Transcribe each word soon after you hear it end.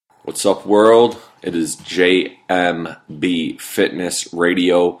What's up, world? It is JMB Fitness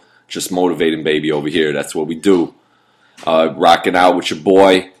Radio. Just motivating, baby, over here. That's what we do. Rocking out with your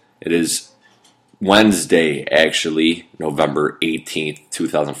boy. It is Wednesday, actually, November 18th,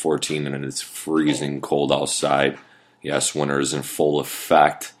 2014, and it is freezing cold outside. Yes, winter is in full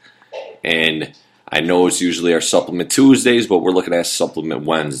effect. And I know it's usually our Supplement Tuesdays, but we're looking at Supplement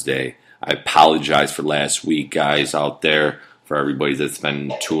Wednesday. I apologize for last week, guys, out there. For everybody that's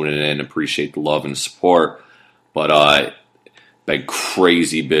been tuning in, appreciate the love and support. But been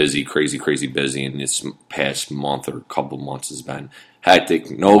crazy busy in this past month or couple months has been hectic.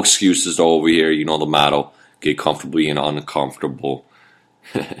 No excuses over here. You know the motto: get comfortably and uncomfortable.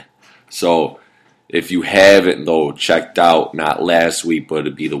 So if you haven't though checked out, not last week, but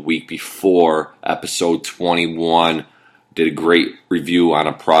it'd be the week before, episode 21, did a great review on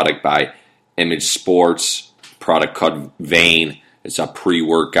a product by Image Sports. Product called Vein. It's a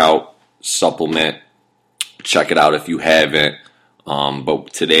pre-workout supplement. Check it out if you haven't.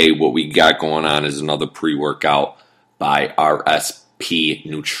 But today what we got going on is another pre-workout by RSP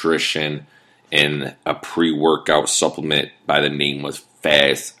Nutrition and a pre-workout supplement by the name of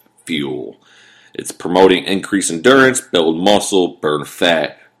Fast Fuel. It's promoting increased endurance, build muscle, burn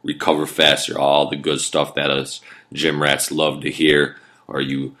fat, recover faster, all the good stuff that us gym rats love to hear, or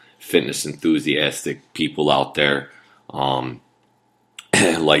you fitness enthusiastic people out there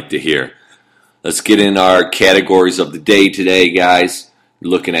like to hear. Let's get in our categories of the day today, guys.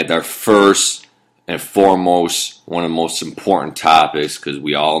 Looking at our first and foremost, one of the most important topics, because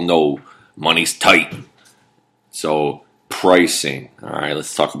we all know money's tight. So pricing. All right,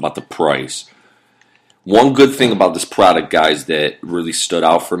 let's talk about the price. One good thing about this product, guys, that really stood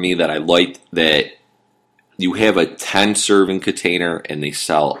out for me that I liked, that you have a 10 serving container and they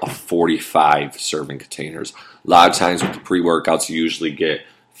sell a 45 serving containers. A lot of times with the pre-workouts you usually get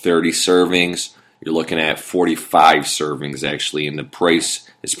 30 servings. You're looking at 45 servings actually, and the price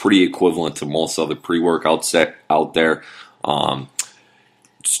is pretty equivalent to most other pre-workouts out there.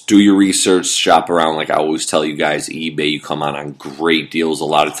 Just do your research, shop around. Like I always tell you guys, eBay, you come on great deals a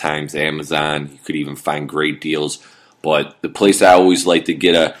lot of times. Amazon, you could even find great deals. But the place I always like to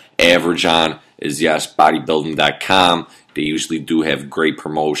get an average on is, yes, bodybuilding.com. They usually do have great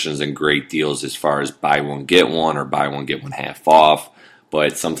promotions and great deals as far as buy one, get one, or buy one, get one half off.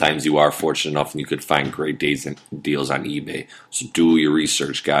 But sometimes you are fortunate enough and you could find great deals on eBay. So do your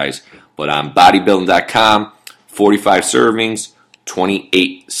research, guys. But on bodybuilding.com, 45 servings,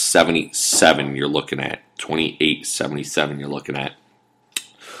 $28.77 you're looking at. $28.77 you're looking at.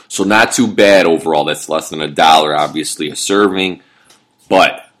 So not too bad overall. That's less than $1, obviously, a serving.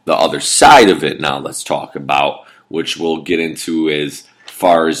 But the other side of it now let's talk about, which we'll get into as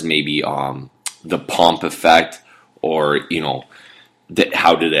far as maybe the pump effect, or, you know,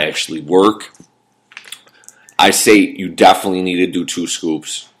 how did it actually work. I say you definitely need to do 2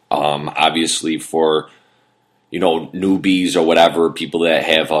 scoops. Obviously for, you know, newbies or whatever, people that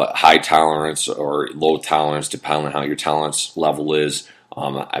have a high tolerance or low tolerance, depending on how your tolerance level is.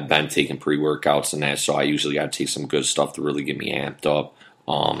 I've been taking pre-workouts and that, so I usually got to take some good stuff to really get me amped up.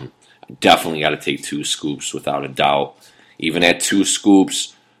 Definitely got to take 2 scoops without a doubt. Even at 2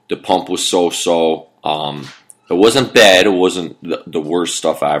 scoops, the pump was so-so. It wasn't bad. It wasn't the worst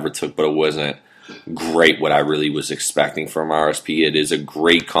stuff I ever took, but it wasn't great what I really was expecting from RSP. It is a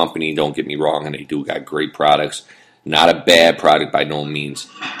great company, don't get me wrong, and they do got great products. Not a bad product by no means,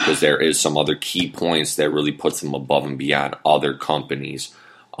 because there is some other key points that really puts them above and beyond other companies.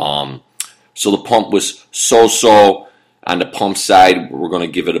 So the pump was so-so. On the pump side, we're going to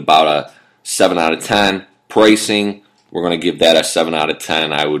give it about a 7 out of 10. Pricing, we're going to give that a 7 out of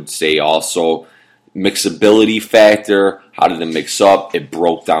 10. I would say also mixability factor. How did it mix up? It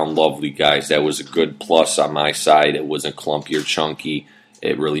broke down lovely, guys. That was a good plus on my side. It wasn't clumpy or chunky.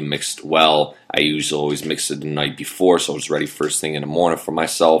 It really mixed well. I usually always mix it the night before, so it's ready first thing in the morning for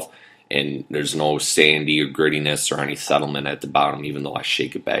myself. And there's no sandy or grittiness or any settlement at the bottom, even though I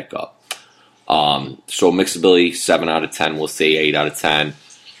shake it back up. So mixability, 7 out of 10. We'll say 8 out of 10.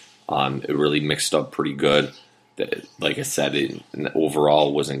 It really mixed up pretty good. Like I said, it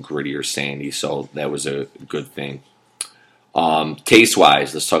overall wasn't gritty or sandy, so that was a good thing.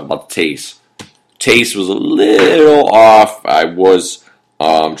 Taste-wise, let's talk about the taste. Taste was a little off. I was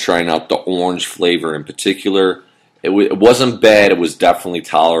trying out the orange flavor in particular. It wasn't bad. It was definitely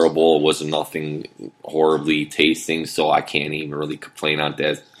tolerable. It wasn't nothing horribly tasting, so I can't even really complain on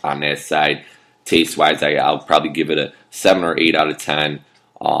that side. Taste-wise, I'll probably give it a 7 or 8 out of 10.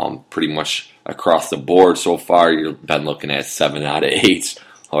 Pretty much across the board so far, you've been looking at 7 out of 8,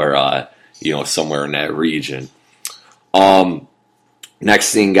 or somewhere in that region.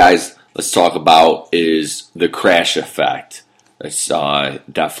 Next thing, guys, let's talk about is the crash effect. It's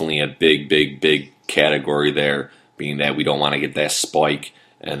definitely a big category there, being that we don't want to get that spike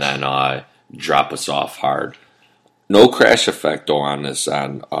and then drop us off hard. No crash effect though on this,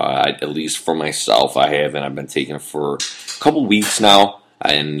 at least for myself. I haven't. I've been taking it for a couple weeks now,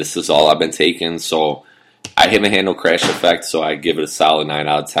 and this is all I've been taking. So I haven't had no crash effect, so I give it a solid 9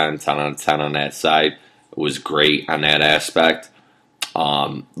 out of 10, 10 out of 10 on that side. It was great on that aspect.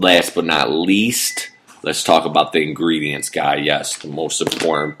 Last but not least, let's talk about the ingredients, guy. Yes, the most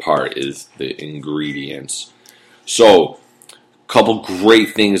important part is the ingredients. So, couple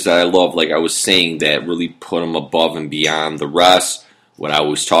great things that I love, like I was saying, that really put them above and beyond the rest. What I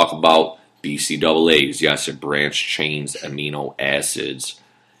always talk about, BCAAs. Yes, it branch chains amino acids.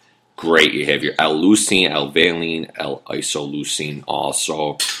 Great. You have your L-leucine, L-valine, L-isoleucine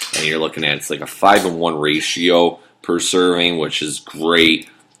also. And you're looking at, it's like a 5-1 ratio per serving, which is great.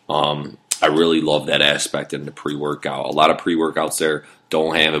 I really love that aspect in the pre-workout. A lot of pre-workouts there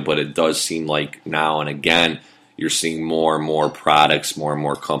don't have it, but it does seem like now and again you're seeing more and more products, more and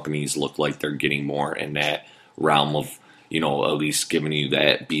more companies look like they're getting more in that realm of, at least giving you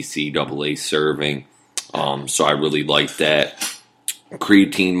that BCAA serving. So I really like that.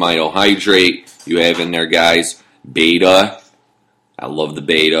 Creatine mitohydrate you have in there, guys. Beta. I love the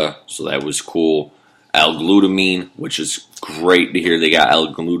beta, so that was cool. L-glutamine, which is great to hear they got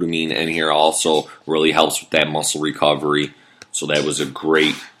L-glutamine in here also. Really helps with that muscle recovery. So that was a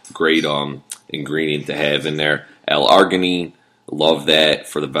great ingredient to have in there. L-arginine, love that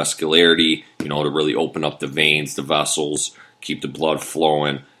for the vascularity, to really open up the veins, the vessels, keep the blood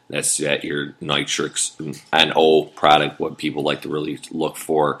flowing. That's your nitrix NO product, what people like to really look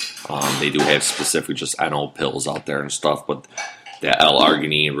for. They do have specific just NO pills out there and stuff, but that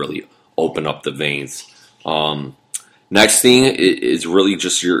L-arginine really open up the veins. Next thing is really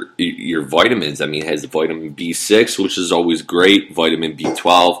just your vitamins. I mean, it has vitamin B6, which is always great. Vitamin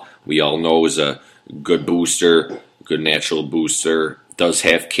B12, we all know, is a good booster, good natural booster. Does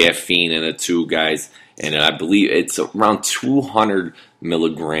have caffeine in it too, guys. And I believe it's around 200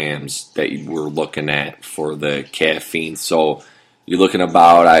 milligrams that we're looking at for the caffeine. So you're looking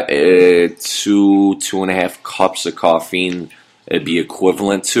about 2.5 cups of caffeine it'd be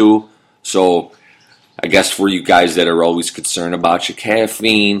equivalent to. So I guess for you guys that are always concerned about your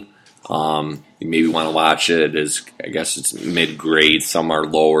caffeine, you maybe want to watch it. I guess it's mid-grade. Some are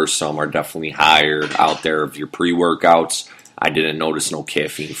lower, some are definitely higher out there of your pre-workouts. I didn't notice no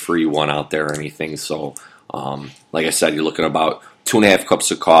caffeine-free one out there or anything. So, like I said, you're looking at about 2.5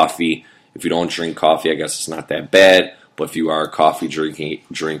 cups of coffee. If you don't drink coffee, I guess it's not that bad. But if you are a coffee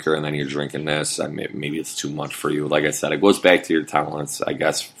drinker and then you're drinking this, maybe it's too much for you. Like I said, it goes back to your tolerance, I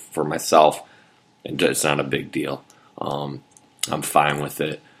guess, for myself. And it's not a big deal. I'm fine with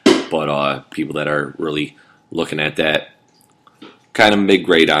it. But people that are really looking at that, kind of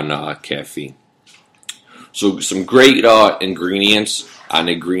mid-grade on caffeine. So some great ingredients. On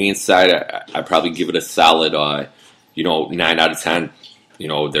the ingredient side, I probably give it a solid, 9 out of 10.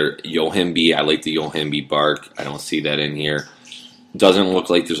 They're Yohimbe. I like the Yohimbe bark. I don't see that in here. Doesn't look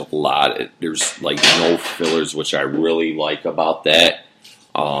like there's a lot. There's like no fillers, which I really like about that.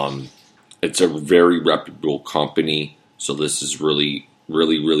 It's a very reputable company, so this is really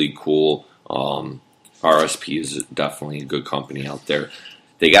cool. RSP is definitely a good company out there.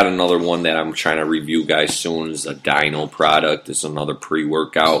 They got another one that I'm trying to review, guys, soon. Is a Dino product. It's another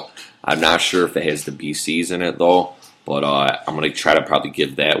pre-workout. I'm not sure if it has the BCs in it, though. But I'm going to try to probably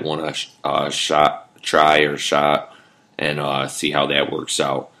give that one a shot, and see how that works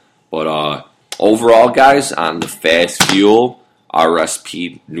out. But overall, guys, on the Fast Fuel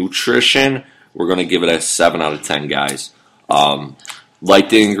RSP Nutrition, we're going to give it a 7 out of 10, guys. Like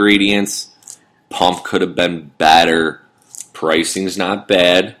the ingredients, pump could have been better. Pricing's not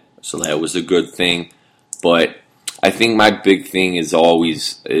bad, so that was a good thing. But I think my big thing is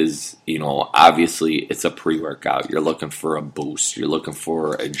always obviously it's a pre-workout. You're looking for a boost. You're looking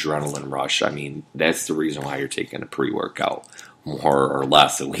for adrenaline rush. I mean, that's the reason why you're taking a pre-workout, more or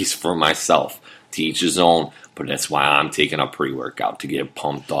less, at least for myself. To each his own, but that's why I'm taking a pre-workout, to get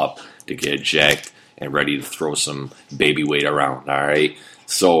pumped up, to get jacked, and ready to throw some baby weight around, all right?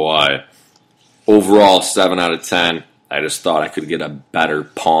 So, overall, 7 out of 10. I just thought I could get a better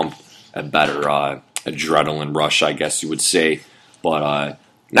pump, a better adrenaline rush, I guess you would say. But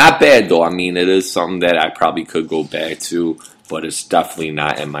not bad, though. I mean, it is something that I probably could go back to, but it's definitely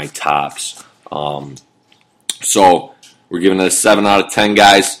not in my tops. So we're giving it a 7 out of 10,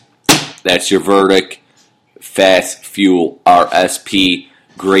 guys. That's your verdict. Fast Fuel RSP.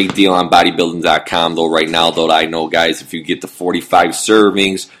 Great deal on bodybuilding.com, though, right now, though, I know, guys, if you get the 45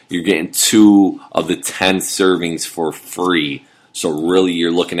 servings, you're getting 2 of the 10 servings for free. So really,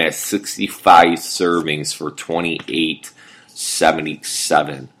 you're looking at 65 servings for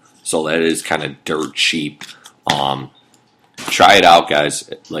 $28.77. So that is kind of dirt cheap. Try it out, guys.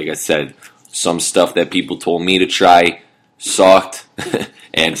 Like I said, some stuff that people told me to try sucked,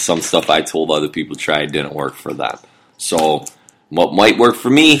 and some stuff I told other people to try didn't work for them. So what might work for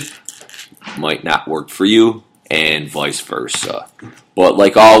me might not work for you, and vice versa. But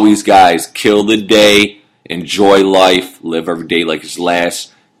like always, guys, kill the day, enjoy life, live every day like it's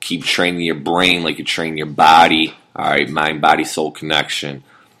last. Keep training your brain like you train your body. All right, mind, body, soul connection.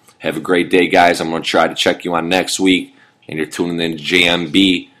 Have a great day, guys. I'm going to try to check you on next week. And you're tuning in to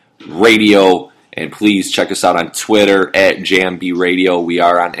JMB Radio. And please check us out on Twitter at JMB Radio. We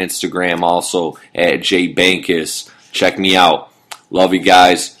are on Instagram also at JBankus. Check me out. Love you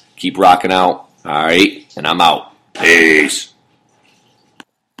guys. Keep rocking out. All right. And I'm out. Peace.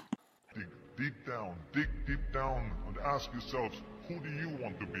 Dig deep down and ask yourselves, who do you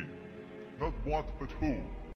want to be? Not what, but who.